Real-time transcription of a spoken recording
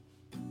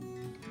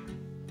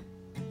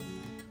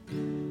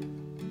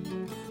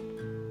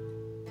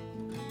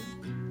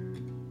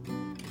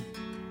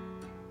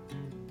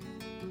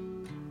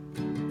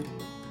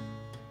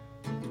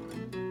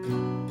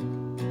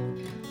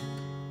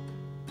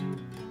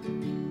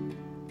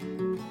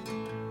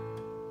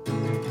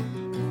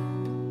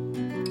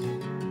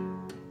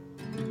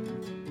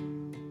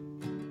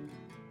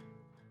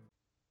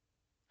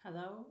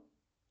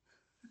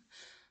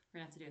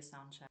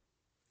sound check.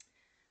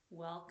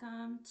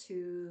 Welcome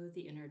to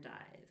the inner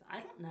dive. I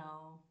don't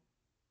know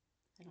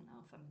if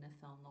I'm going to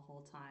film the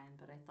whole time,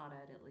 but I thought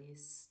I'd at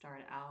least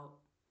start out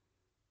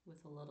with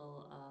a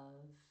little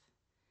of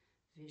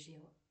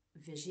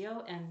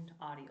visual and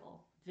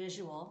audio.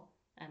 Visual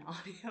and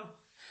audio.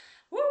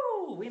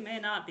 Woo! We may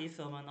not be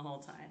filming the whole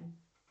time.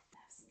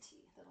 Have some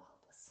tea, that'll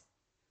help us.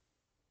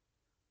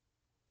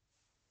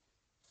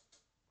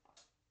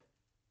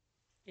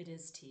 It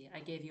is tea. I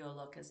gave you a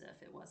look as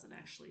if it wasn't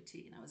actually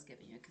tea and I was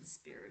giving you a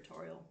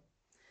conspiratorial,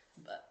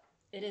 but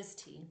it is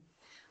tea.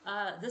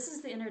 This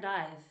is the Inner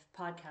Dive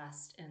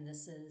podcast, and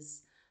this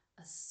is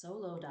a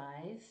solo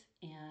dive.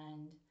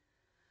 And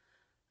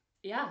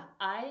yeah,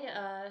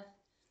 I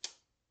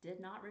did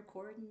not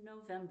record in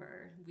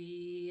November.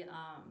 We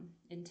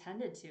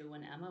intended to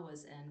when Emma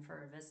was in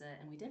for a visit,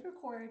 and we did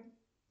record.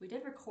 We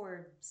did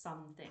record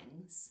some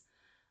things,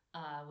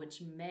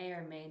 which may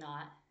or may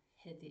not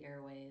hit the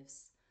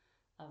airwaves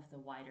of the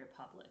wider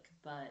public,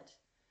 but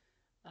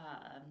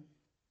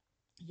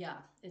yeah,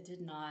 it did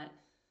not.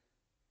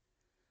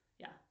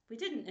 Yeah, we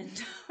didn't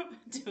end up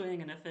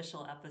doing an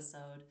official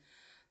episode.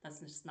 That's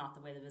just not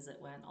the way the visit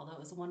went. Although it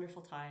was a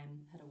wonderful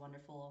time, had a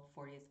wonderful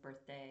 40th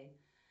birthday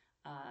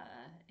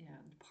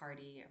and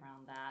party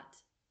around that.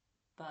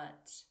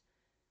 But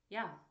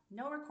yeah,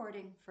 no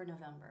recording for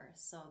November.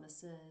 So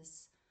this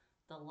is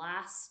the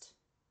last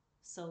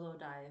solo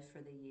dive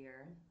for the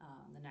year.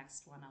 The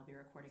next one I'll be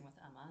recording with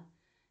Emma.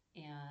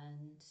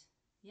 And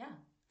yeah.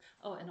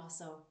 Oh, and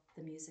also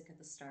the music at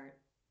the start.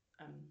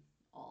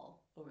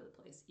 All over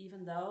the place.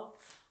 Even though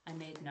I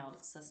made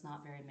notes, that's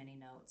not very many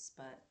notes,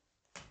 but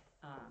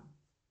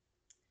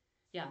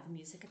yeah, the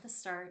music at the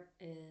start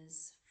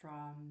is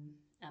from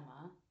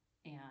Emma,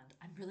 and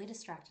I'm really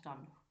distracted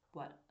on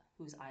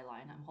whose eye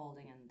line I'm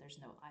holding, and there's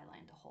no eye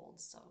line to hold,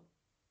 so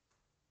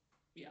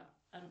yeah,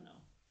 I don't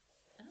know.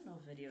 I don't know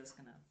if video's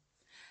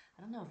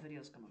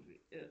gonna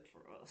be it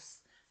for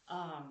us.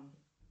 I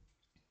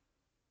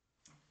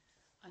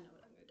know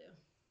what I'm gonna do.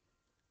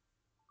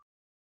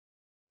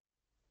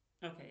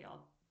 Okay,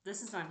 y'all.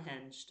 This is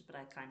unhinged, but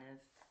I kind of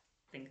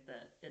think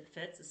that it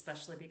fits,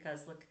 especially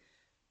because look,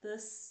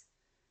 this.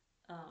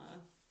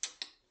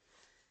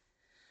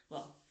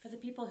 Well, for the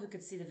people who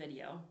could see the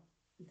video,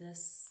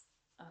 this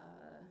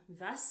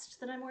vest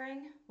that I'm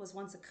wearing was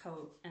once a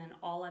coat, and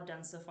all I've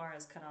done so far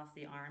is cut off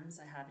the arms.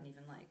 I haven't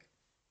even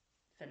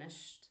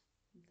finished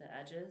the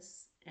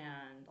edges,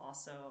 and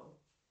also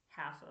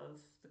half of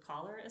the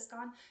collar is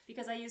gone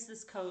because I used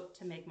this coat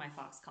to make my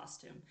fox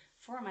costume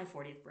for my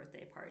 40th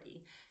birthday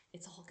party.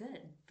 It's all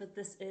good, but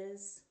this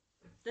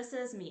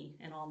is me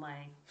in all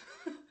my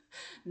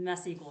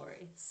messy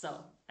glory.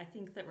 So I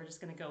think that we're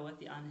just going to go with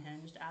the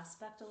unhinged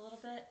aspect a little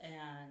bit,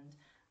 and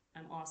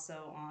I'm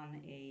also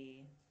on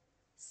a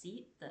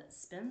seat that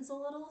spins a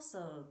little,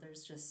 so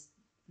there's just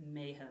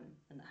mayhem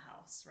in the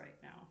house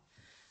right now,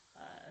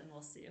 and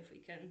we'll see if we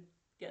can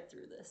get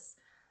through this.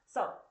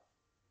 So,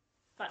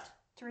 but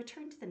to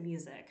return to the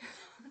music,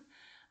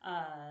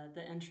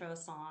 the intro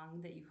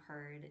song that you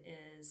heard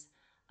is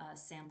a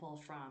sample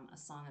from a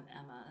song of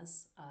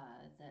Emma's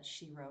that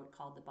she wrote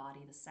called The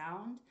Body, the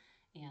Sound.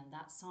 And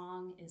that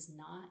song is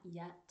not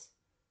yet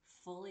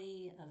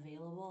fully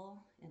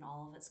available in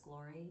all of its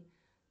glory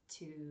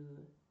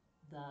to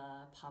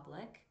the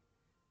public.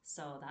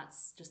 So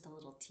that's just a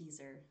little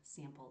teaser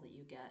sample that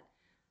you get.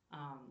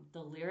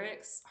 The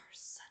lyrics are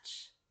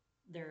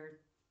they're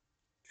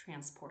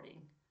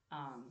transporting.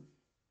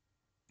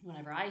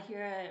 Whenever I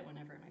hear it,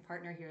 whenever my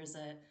partner hears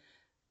it,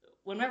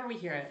 whenever we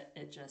hear it,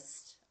 it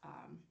just,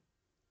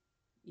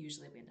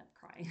 usually we end up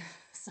crying.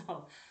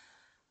 So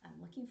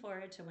I'm looking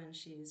forward to when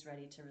she's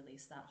ready to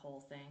release that whole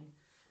thing.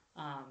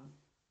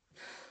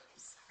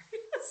 Sorry,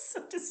 I was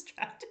so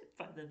distracted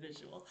by the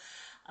visual.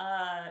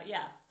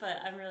 Yeah,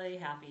 but I'm really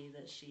happy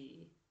that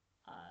she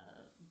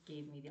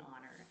gave me the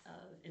honor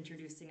of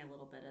introducing a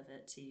little bit of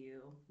it to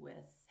you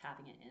with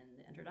having it in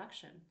the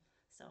introduction.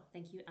 So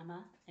thank you,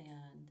 Emma,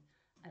 and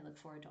I look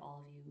forward to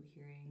all of you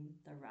hearing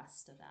the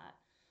rest of that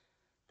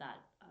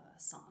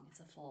song.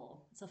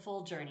 It's a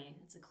full journey.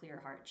 It's a Clear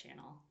Heart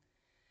channel.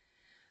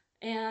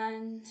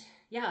 And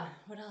yeah,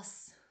 what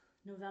else?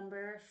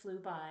 November flew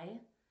by,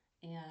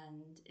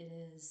 and it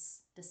is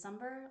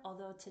December,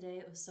 although today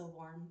it was so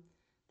warm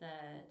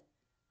that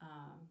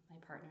my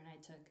partner and I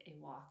took a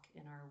walk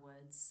in our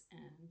woods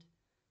and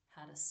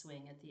had a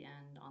swing at the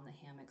end on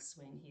the hammock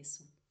swing.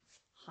 He's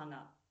hung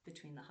up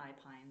between the high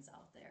pines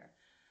out there,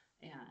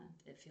 and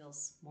it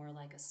feels more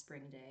like a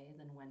spring day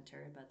than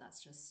winter, but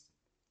that's just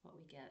what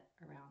we get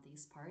around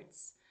these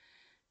parts.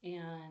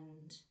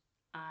 And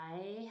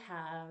I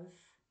have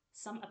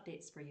some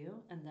updates for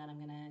you, and then I'm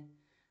gonna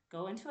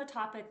go into a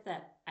topic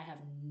that I have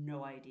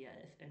no idea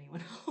if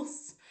anyone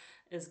else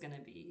is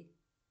gonna be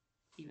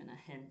even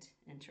a hint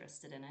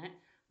interested in it,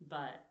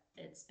 but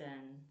it's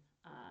been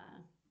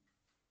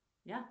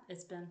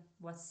it's been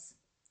what's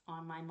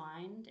on my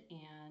mind,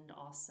 and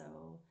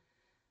also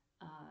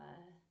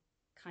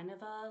kind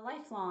of a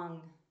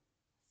lifelong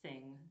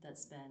thing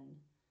that's been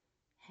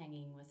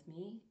hanging with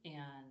me.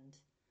 And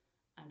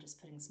I'm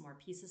just putting some more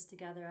pieces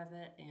together of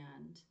it,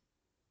 and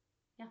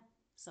yeah,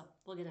 so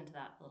we'll get into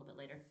that a little bit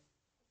later.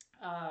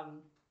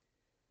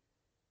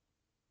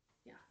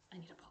 Yeah, I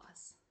need a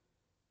pause.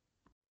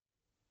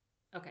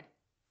 Okay,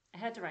 I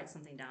had to write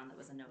something down that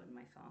was a note in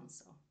my phone,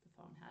 so the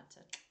phone had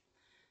to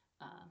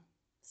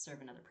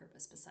serve another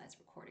purpose besides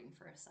recording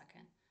for a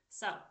second.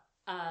 So,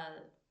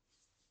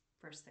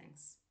 first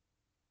things.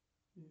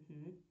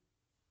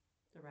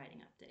 The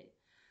writing update.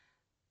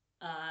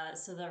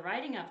 So the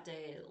writing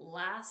update,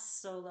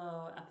 last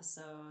solo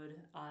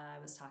episode, I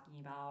was talking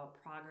about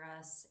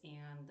progress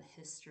and the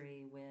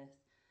history with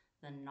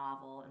the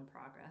novel in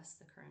progress,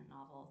 the current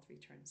novel, Three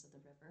Turns of the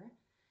River.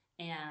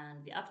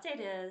 And the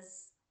update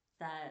is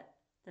that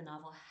the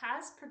novel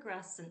has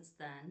progressed since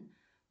then,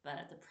 but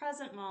at the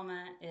present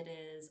moment, it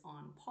is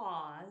on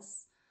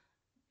pause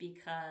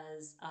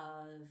because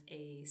of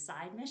a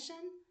side mission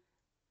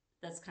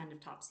that's kind of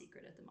top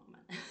secret at the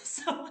moment.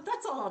 So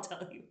that's all I'll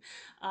tell you.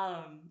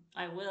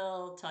 I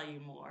will tell you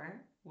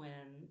more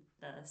when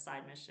the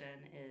side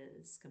mission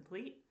is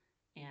complete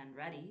and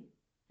ready,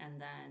 and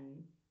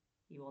then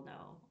you will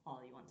know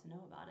all you want to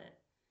know about it.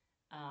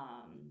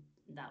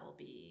 That will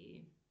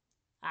be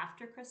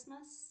after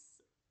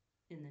Christmas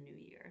in the new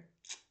year.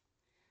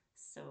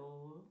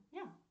 So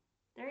yeah,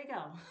 there you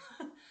go.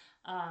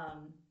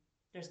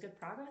 There's good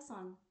progress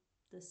on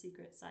the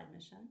secret side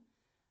mission,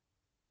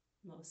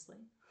 mostly.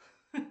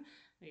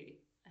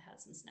 Maybe I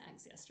had some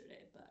snags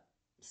yesterday, but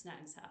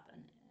snags happen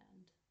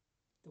and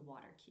the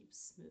water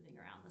keeps moving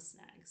around the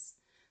snags.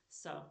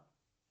 So,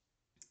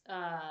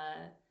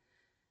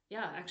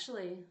 yeah,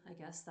 actually, I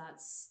guess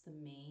that's the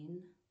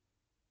main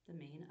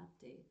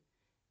update.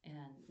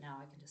 And now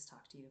I can just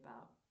talk to you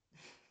about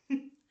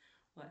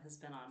what has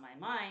been on my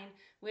mind,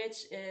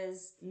 which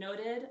is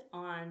noted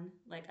on,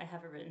 like, I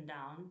have it written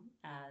down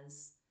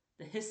as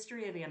the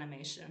history of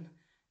animation.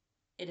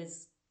 It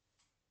is,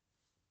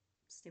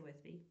 stay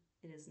with me,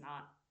 it is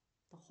not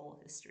the whole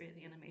history of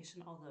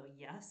animation, although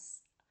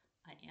yes,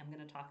 I am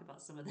going to talk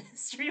about some of the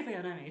history of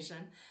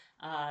animation,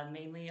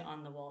 mainly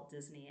on the Walt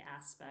Disney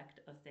aspect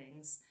of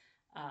things.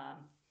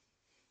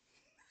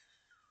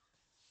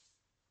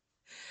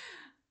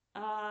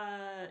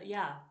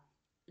 Yeah,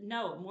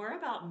 no, more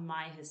about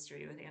my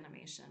history with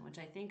animation, which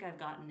I think I've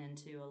gotten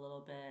into a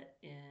little bit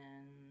in,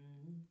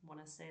 I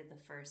want to say, the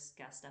first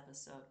guest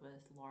episode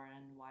with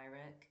Lauren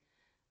Wyrick.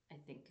 I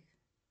think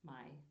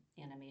my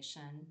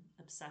animation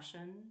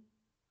obsession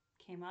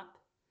came up.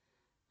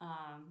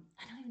 I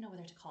don't even know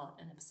whether to call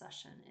it an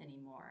obsession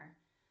anymore.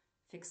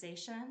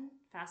 Fixation?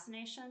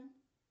 Fascination?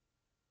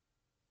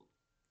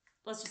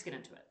 Let's just get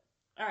into it.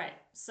 All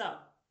right, so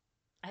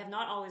I have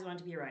not always wanted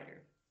to be a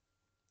writer.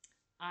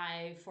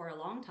 For a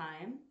long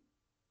time,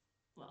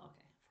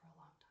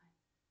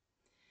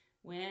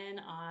 when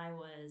I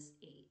was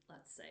 8,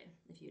 let's say,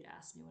 if you'd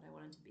asked me what I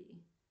wanted to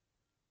be,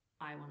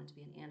 I wanted to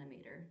be an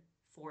animator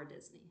for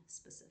Disney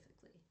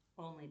specifically,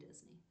 only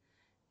Disney.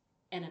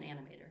 And an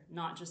animator,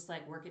 not just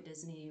like work at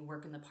Disney,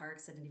 work in the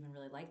parks. I didn't even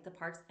really like the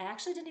parks. I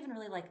actually didn't even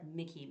really like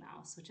Mickey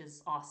Mouse, which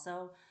is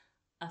also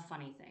a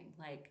funny thing.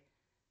 Like,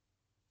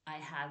 I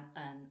had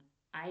an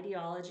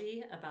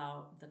ideology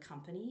about the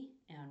company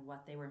and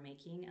what they were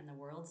making and the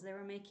worlds they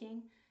were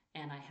making,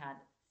 and I had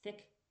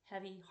thick,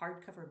 heavy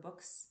hardcover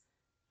books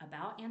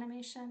about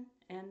animation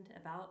and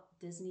about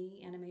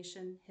Disney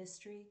animation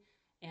history,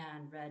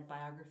 and read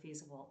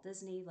biographies of Walt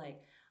Disney.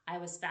 Like, I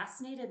was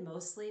fascinated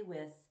mostly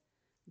with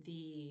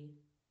the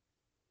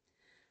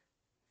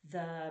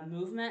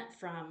movement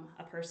from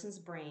a person's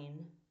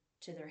brain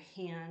to their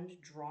hand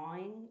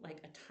drawing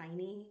like a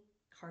tiny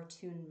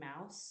cartoon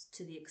mouse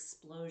to the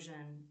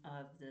explosion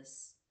of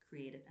this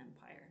creative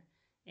empire.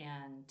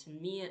 And to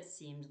me, it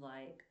seemed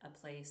like a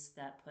place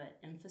that put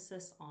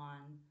emphasis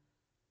on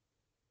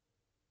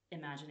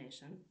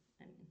imagination.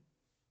 I mean,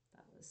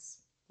 that was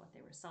what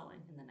they were selling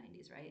in the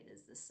 90s, right?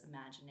 Is this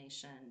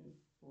imagination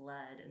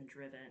led and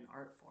driven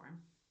art form.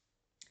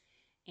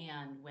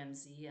 And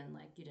whimsy, and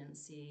like, you didn't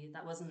see,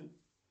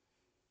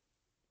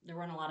 there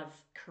weren't a lot of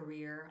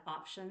career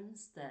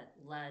options that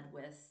led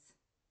with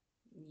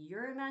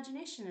your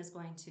imagination is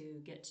going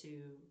to get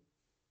to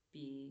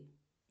be,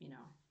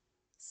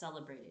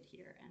 celebrated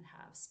here and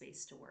have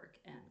space to work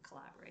and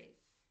collaborate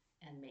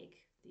and make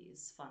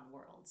these fun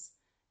worlds.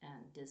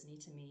 And Disney,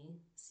 to me,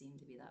 seemed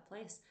to be that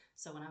place.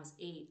 So when I was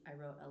 8, I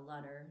wrote a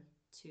letter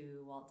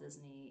to Walt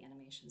Disney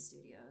Animation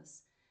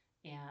Studios,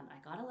 and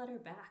I got a letter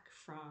back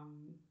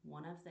from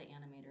one of the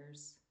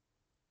animators.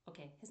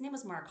 Okay, his name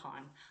was Mark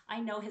Hahn. I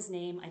know his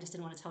name, I just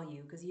didn't want to tell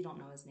you because you don't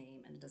know his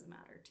name and it doesn't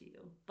matter to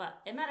you.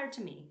 But it mattered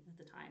to me at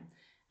the time.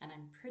 And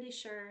I'm pretty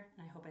sure,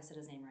 and I hope I said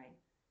his name right,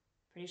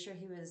 pretty sure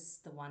he was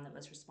the one that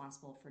was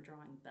responsible for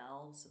drawing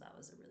Belle, so that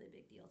was a really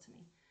big deal to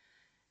me.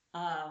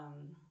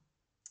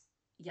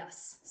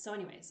 Yes, so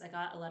anyways, I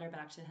got a letter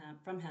back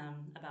from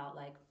him about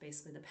like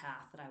basically the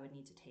path that I would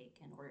need to take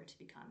in order to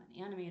become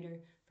an animator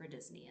for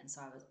Disney. And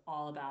so I was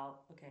all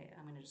about, okay,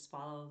 I'm going to just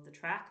follow the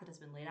track that has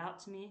been laid out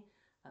to me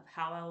of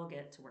how I will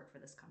get to work for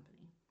this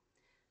company.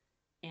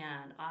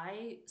 And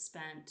I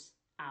spent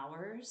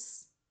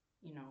hours,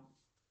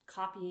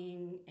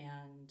 copying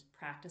and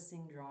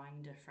practicing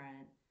drawing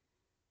different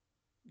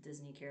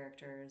Disney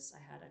characters. I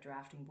had a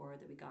drafting board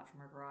that we got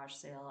from a garage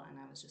sale, and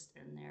I was just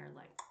in there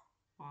like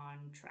on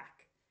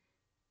track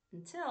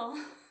until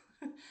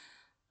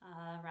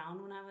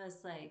around when I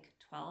was like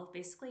 12,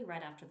 basically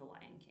right after The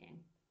Lion King.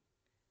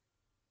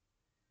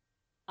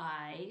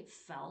 I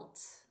felt,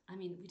 I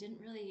mean, we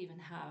didn't really even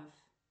have,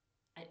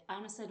 I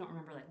honestly don't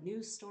remember like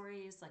news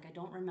stories. Like, I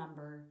don't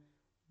remember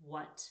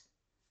what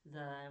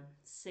the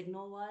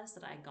signal was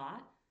that I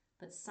got,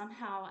 but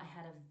somehow I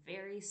had a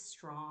very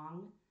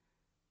strong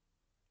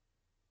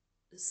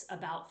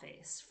about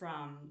face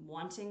from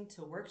wanting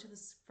to work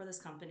for this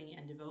company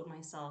and devote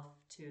myself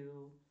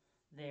to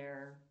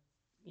their,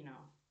 you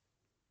know,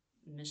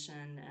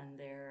 mission and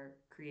their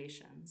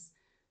creations,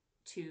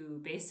 to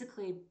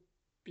basically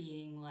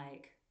being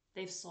like,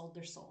 they've sold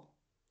their soul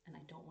and I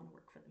don't want to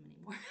work for them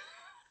anymore.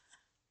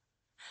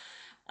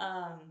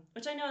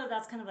 Which I know that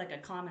that's kind of like a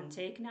common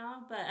take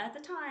now, but at the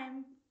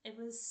time it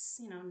was,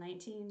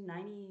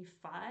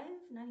 1995,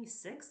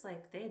 96.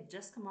 Like, they had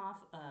just come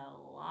off a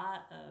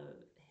lot of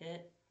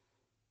hit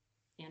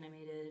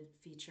animated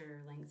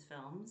feature length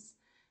films,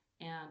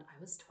 and I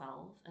was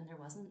 12 and there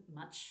wasn't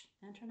much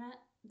internet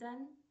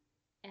then.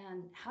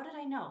 And how did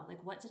I know?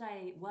 Like, what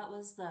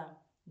was the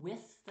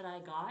whiff that I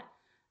got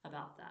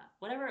about that?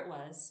 Whatever it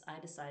was, I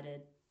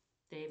decided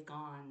they've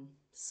gone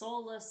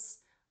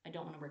soulless. I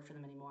don't want to work for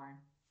them anymore.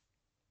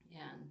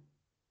 And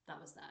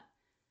that was that.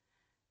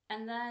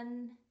 And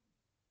then,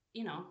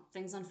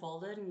 things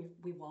unfolded, and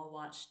we've all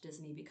watched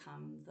Disney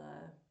become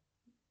the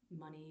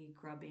money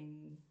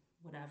grubbing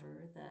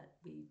whatever that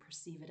we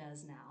perceive it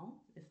as now.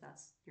 If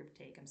that's your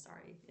take, I'm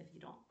sorry if you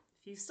don't.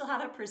 If you still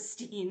have a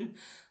pristine,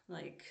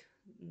 like,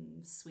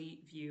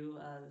 sweet view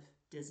of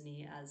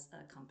Disney as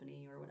a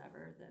company or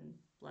whatever, then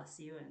bless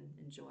you and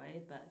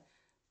enjoy. But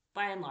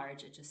by and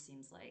large, it just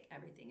seems like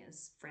everything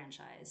is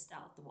franchised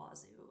out the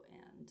wazoo,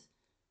 and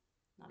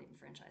not even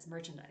franchised,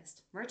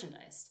 merchandised.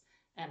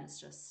 And it's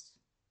just,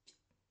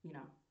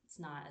 it's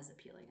not as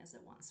appealing as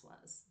it once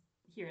was.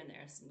 Here and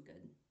there, some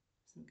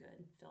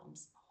good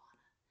films.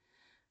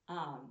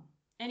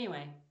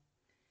 Anyway,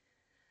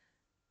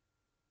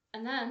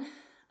 and then,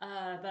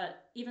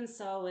 but even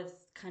so,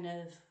 with kind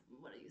of,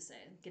 what do you say,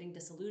 getting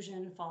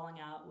disillusioned, falling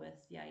out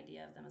with the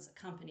idea of them as a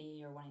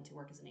company or wanting to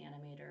work as an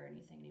animator or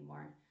anything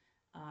anymore,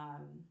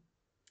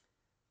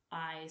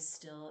 I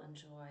still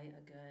enjoy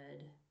a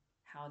good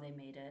how they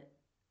made it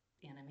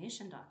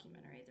animation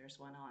documentary. There's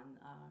one on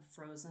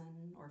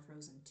Frozen or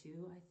Frozen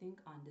 2, I think,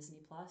 on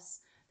Disney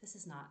Plus. This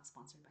is not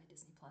sponsored by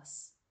Disney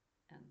Plus,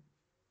 and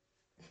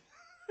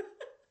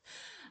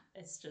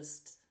it's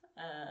just,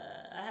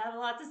 I have a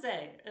lot to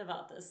say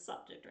about this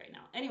subject right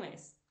now.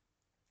 Anyways,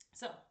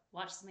 so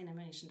watch some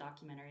animation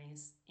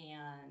documentaries,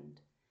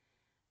 and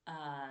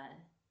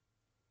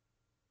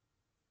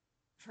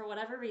for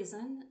whatever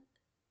reason,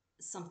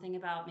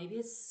 maybe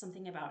it's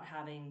something about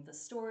having the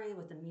story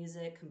with the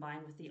music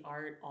combined with the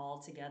art all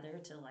together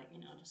to, like,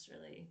 just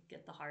really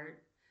get the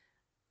heart.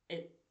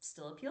 It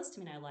still appeals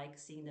to me, and I like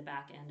seeing the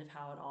back end of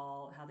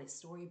how they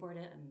storyboard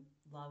it, and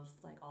love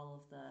like all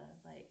of the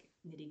like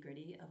nitty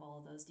gritty of all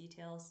of those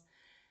details.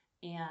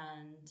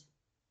 And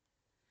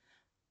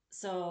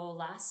so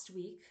last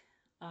week,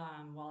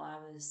 while I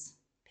was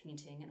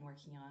painting and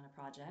working on a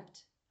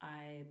project,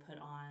 I put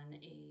on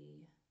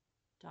a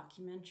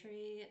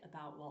documentary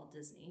about Walt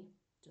Disney.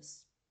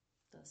 Just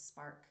the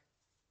spark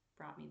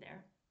brought me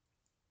there.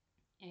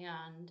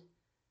 And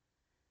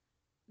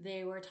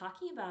they were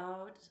talking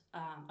about,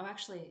 I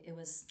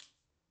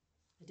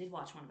did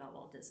watch one about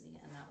Walt Disney,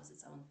 and that was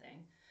its own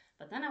thing.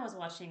 But then I was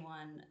watching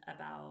one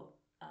about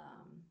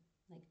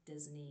like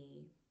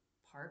Disney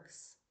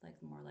parks,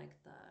 like more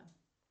like the,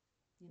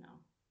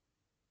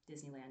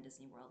 Disneyland,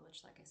 Disney World,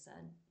 which, like I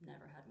said,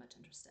 never had much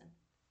interest in.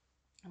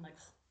 I'm like,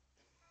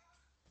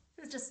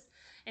 it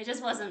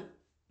just wasn't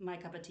my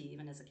cup of tea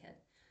even as a kid.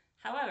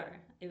 However,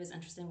 it was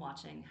interesting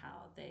watching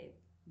how they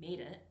made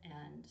it,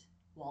 and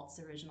Walt's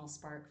original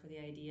spark for the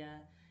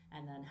idea,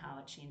 and then how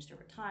it changed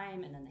over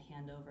time, and then the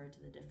handover to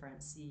the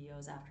different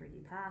CEOs after he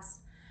passed,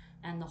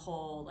 and the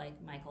whole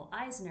like Michael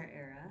Eisner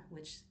era,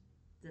 which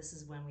this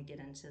is when we get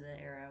into the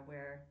era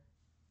where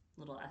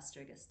little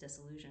Esther gets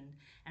disillusioned.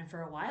 And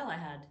for a while I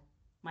had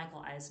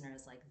Michael Eisner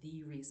as like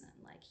the reason,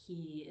 like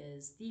he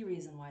is the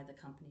reason why the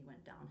company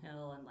went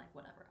downhill, and like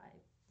whatever I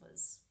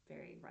was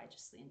very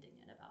righteously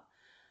indignant about.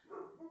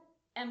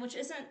 And which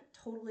isn't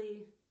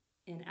totally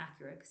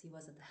inaccurate, because he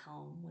was at the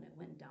helm when it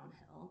went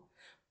downhill.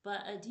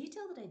 But a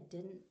detail that I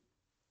didn't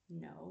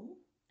know,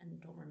 and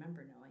don't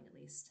remember knowing at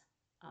least,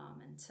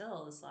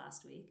 until this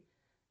last week,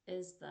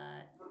 is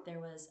that there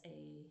was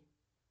a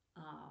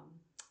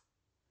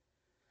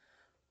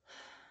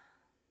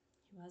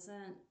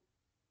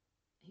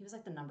he was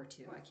like the number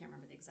 2, I can't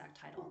remember the exact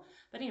title,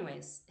 but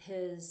anyways,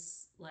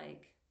 his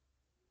like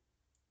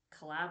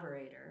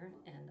collaborator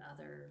and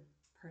other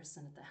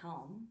person at the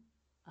helm,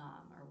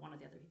 or one of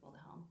the other people at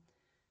the helm,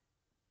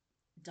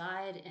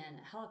 died in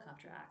a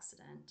helicopter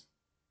accident,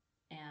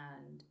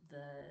 and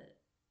the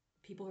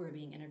people who were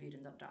being interviewed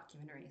in the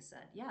documentary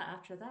said, yeah,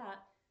 after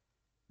that,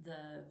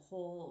 the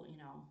whole,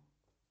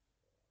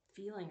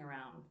 feeling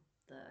around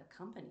the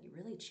company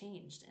really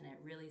changed. And it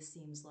really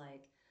seems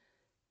like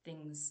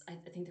things, I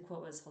think the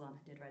quote was, hold on,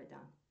 I did write it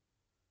down.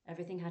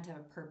 Everything had to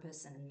have a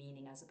purpose and a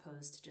meaning as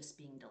opposed to just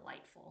being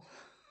delightful,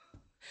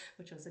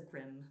 which was a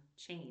grim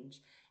change.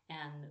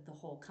 And the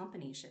whole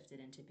company shifted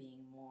into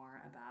being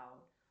more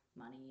about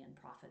money and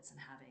profits and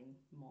having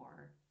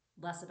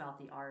less about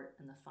the art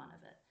and the fun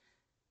of it.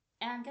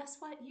 And guess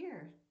what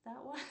year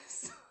that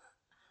was?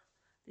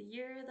 The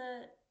year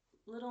that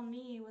little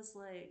me was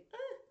like,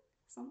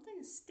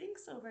 something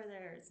stinks over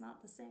there. It's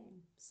not the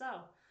same.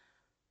 So,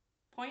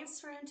 points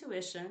for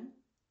intuition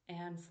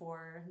and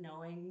for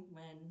knowing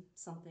when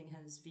something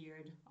has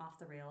veered off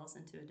the rails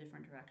into a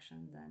different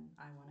direction than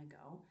I want to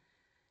go.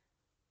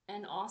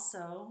 And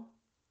also,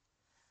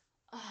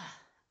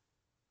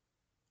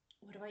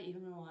 what do I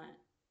even want?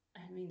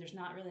 I mean, there's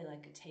not really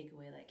like a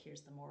takeaway, like,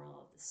 here's the moral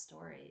of the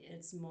story.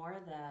 It's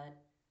more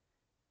that,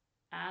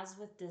 as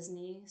with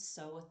Disney,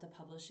 so with the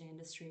publishing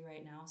industry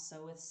right now,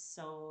 so with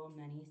so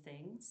many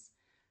things,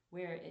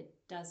 where it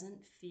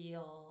doesn't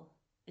feel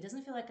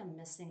like I'm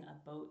missing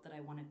a boat that I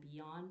want to be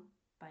on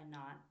by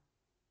not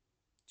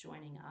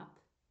joining up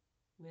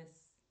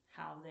with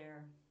how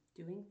they're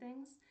doing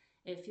things.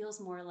 It feels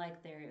more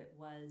like there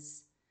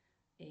was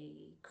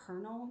a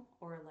kernel,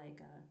 or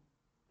like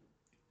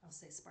I'll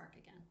say spark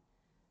again,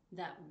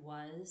 that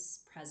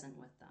was present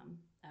with them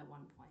at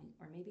one point,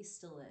 or maybe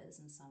still is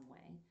in some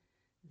way,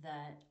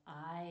 that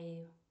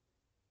I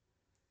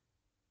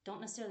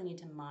don't necessarily need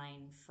to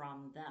mine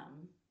from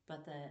them,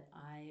 but that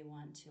I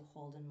want to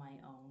hold in my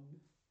own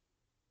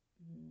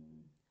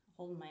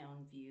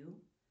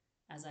view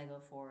as I go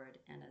forward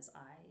and as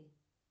I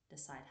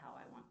decide how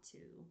I want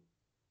to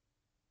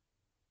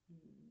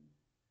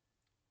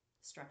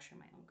structure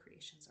my own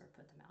creations or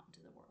put them out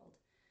into the world.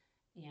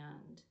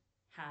 And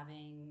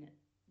having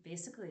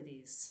basically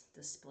these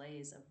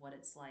displays of what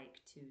it's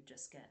like to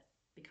just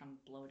become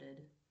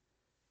bloated.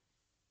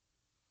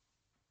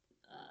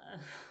 I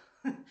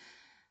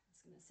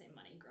was gonna say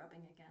money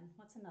grubbing again.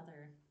 What's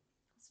another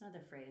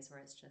phrase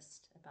where it's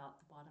just about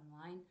the bottom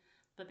line?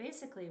 But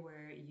basically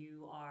where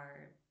you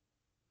are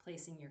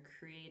placing your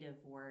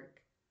creative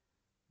work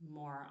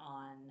more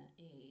on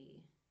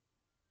the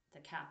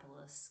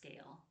capitalist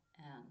scale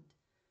and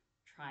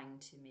trying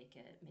to make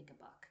a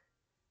buck.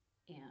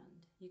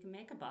 And you can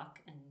make a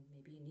buck, and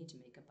maybe you need to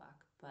make a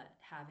buck, but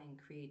having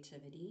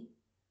creativity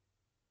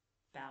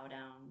bow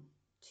down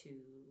to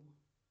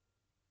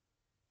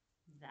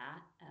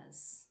that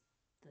as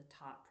the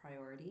top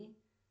priority,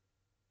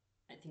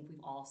 I think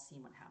we've all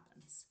seen what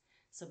happens.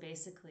 So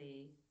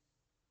basically,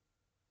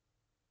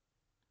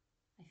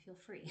 I feel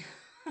free.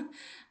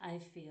 I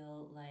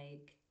feel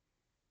like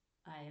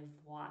I've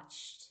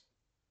watched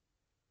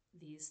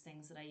these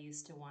things that I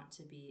used to want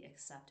to be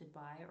accepted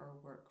by or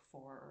work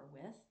for or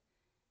with.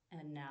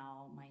 And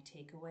now my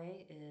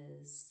takeaway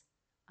is,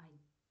 I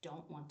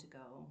don't want to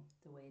go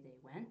the way they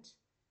went.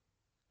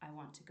 I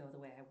want to go the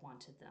way I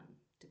wanted them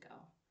to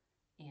go.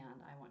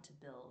 And I want to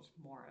build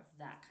more of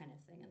that kind of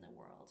thing in the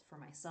world for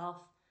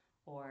myself,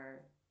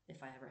 or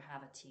if I ever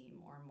have a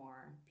team or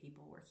more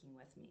people working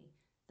with me,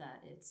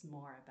 that it's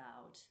more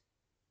about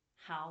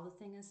how the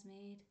thing is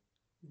made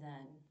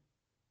than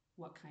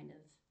what kind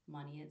of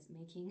money it's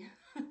making.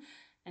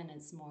 And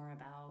it's more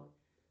about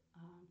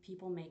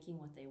people making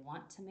what they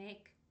want to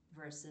make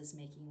versus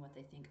making what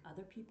they think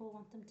other people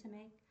want them to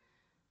make.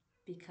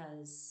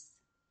 Because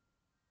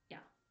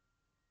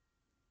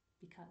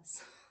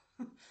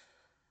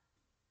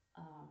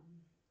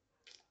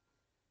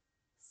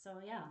so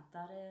yeah,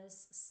 that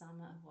is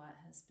some of what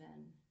has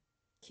been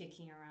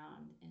kicking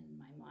around in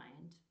my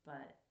mind.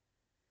 But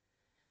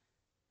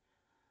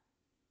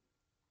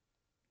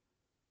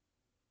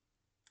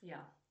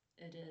yeah,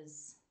 it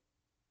is.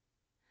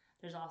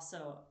 There's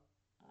also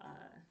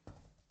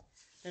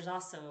the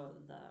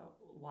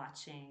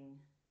watching,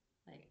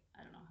 like,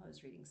 I don't know, I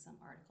was reading some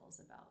articles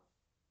about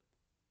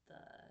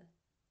the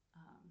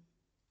what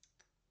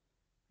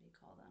do you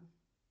call them?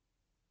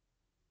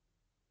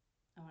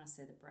 I want to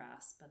say the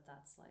brass, but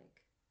that's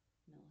like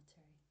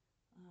military.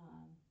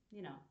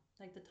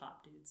 Like the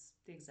top dudes,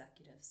 the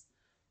executives.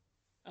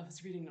 I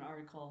was reading an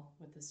article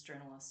with this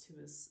journalist who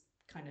was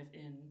kind of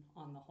in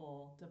on the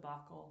whole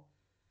debacle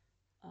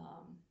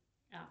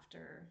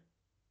after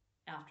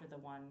the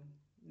one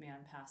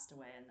man passed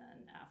away, and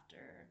then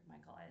after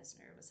Michael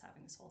Eisner was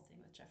having this whole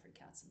thing with Jeffrey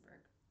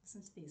Katzenberg.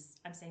 Listen to these.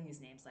 I'm saying these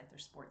names like they're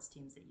sports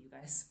teams that you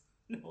guys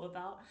know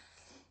about.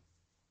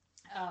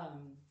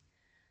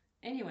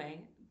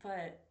 Anyway,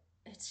 but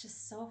it's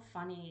just so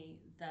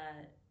funny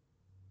that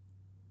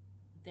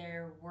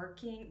they're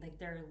working, like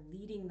they're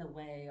leading the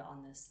way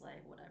on this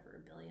like whatever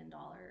 $1 billion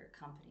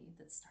company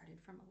that started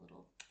from a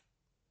little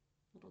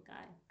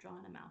guy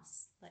drawing a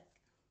mouse.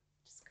 Like,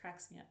 just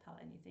cracks me up how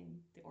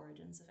the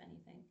origins of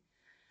anything.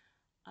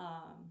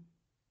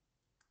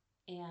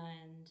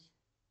 And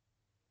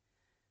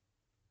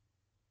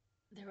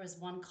there was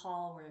one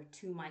call where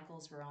two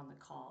Michaels were on the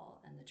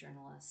call, and the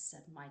journalist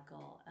said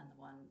Michael, and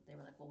they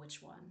were like, well, which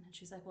one? And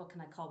she's like, well,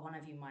 can I call one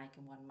of you Mike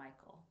and one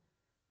Michael?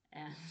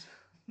 And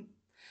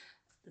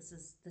this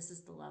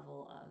is the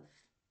level of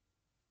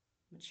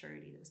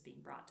maturity that was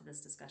being brought to this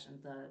discussion.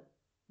 The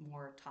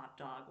more top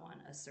dog one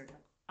asserted,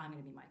 I'm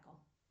going to be Michael.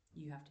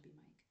 You have to be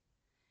Mike.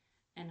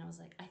 And I was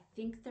like, I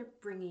think they're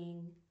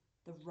bringing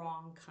the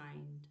wrong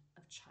kind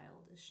of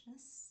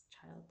childishness,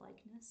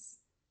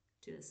 childlikeness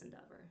to this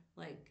endeavor.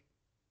 Like,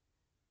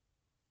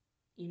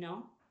 you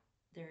know,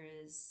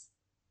 there's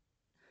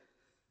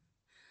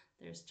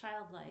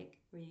childlike,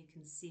 where you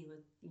can see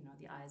with, you know,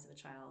 the eyes of a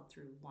child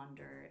through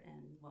wonder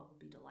and what will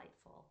be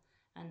delightful.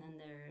 And then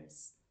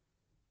there's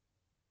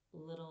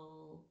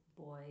little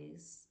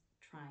boys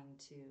trying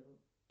to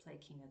play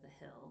King of the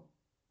Hill,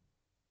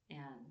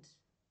 and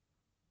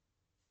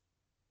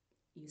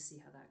you see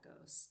how that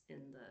goes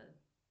in the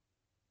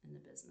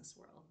business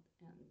world,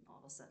 and all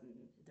of a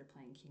sudden they're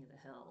playing King of the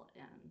Hill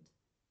and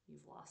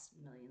you've lost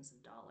millions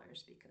of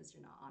dollars because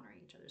you're not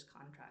honoring each other's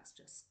contracts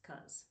just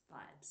cuz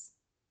vibes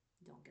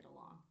don't get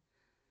along.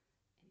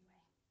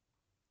 Anyway.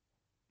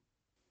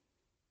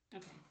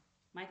 Okay,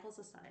 Michael's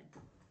aside.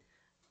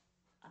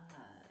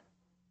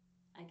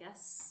 I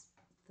guess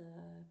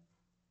the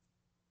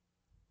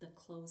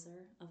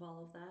closer of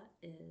all of that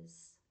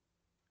is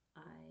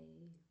I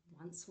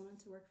once wanted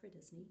to work for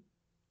Disney.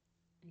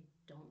 I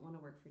don't want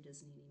to work for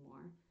Disney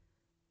anymore.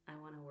 I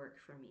want to work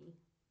for me,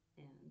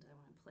 and I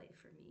want to play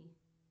for me,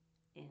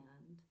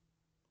 and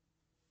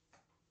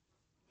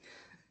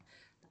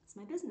that's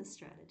my business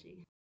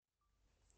strategy.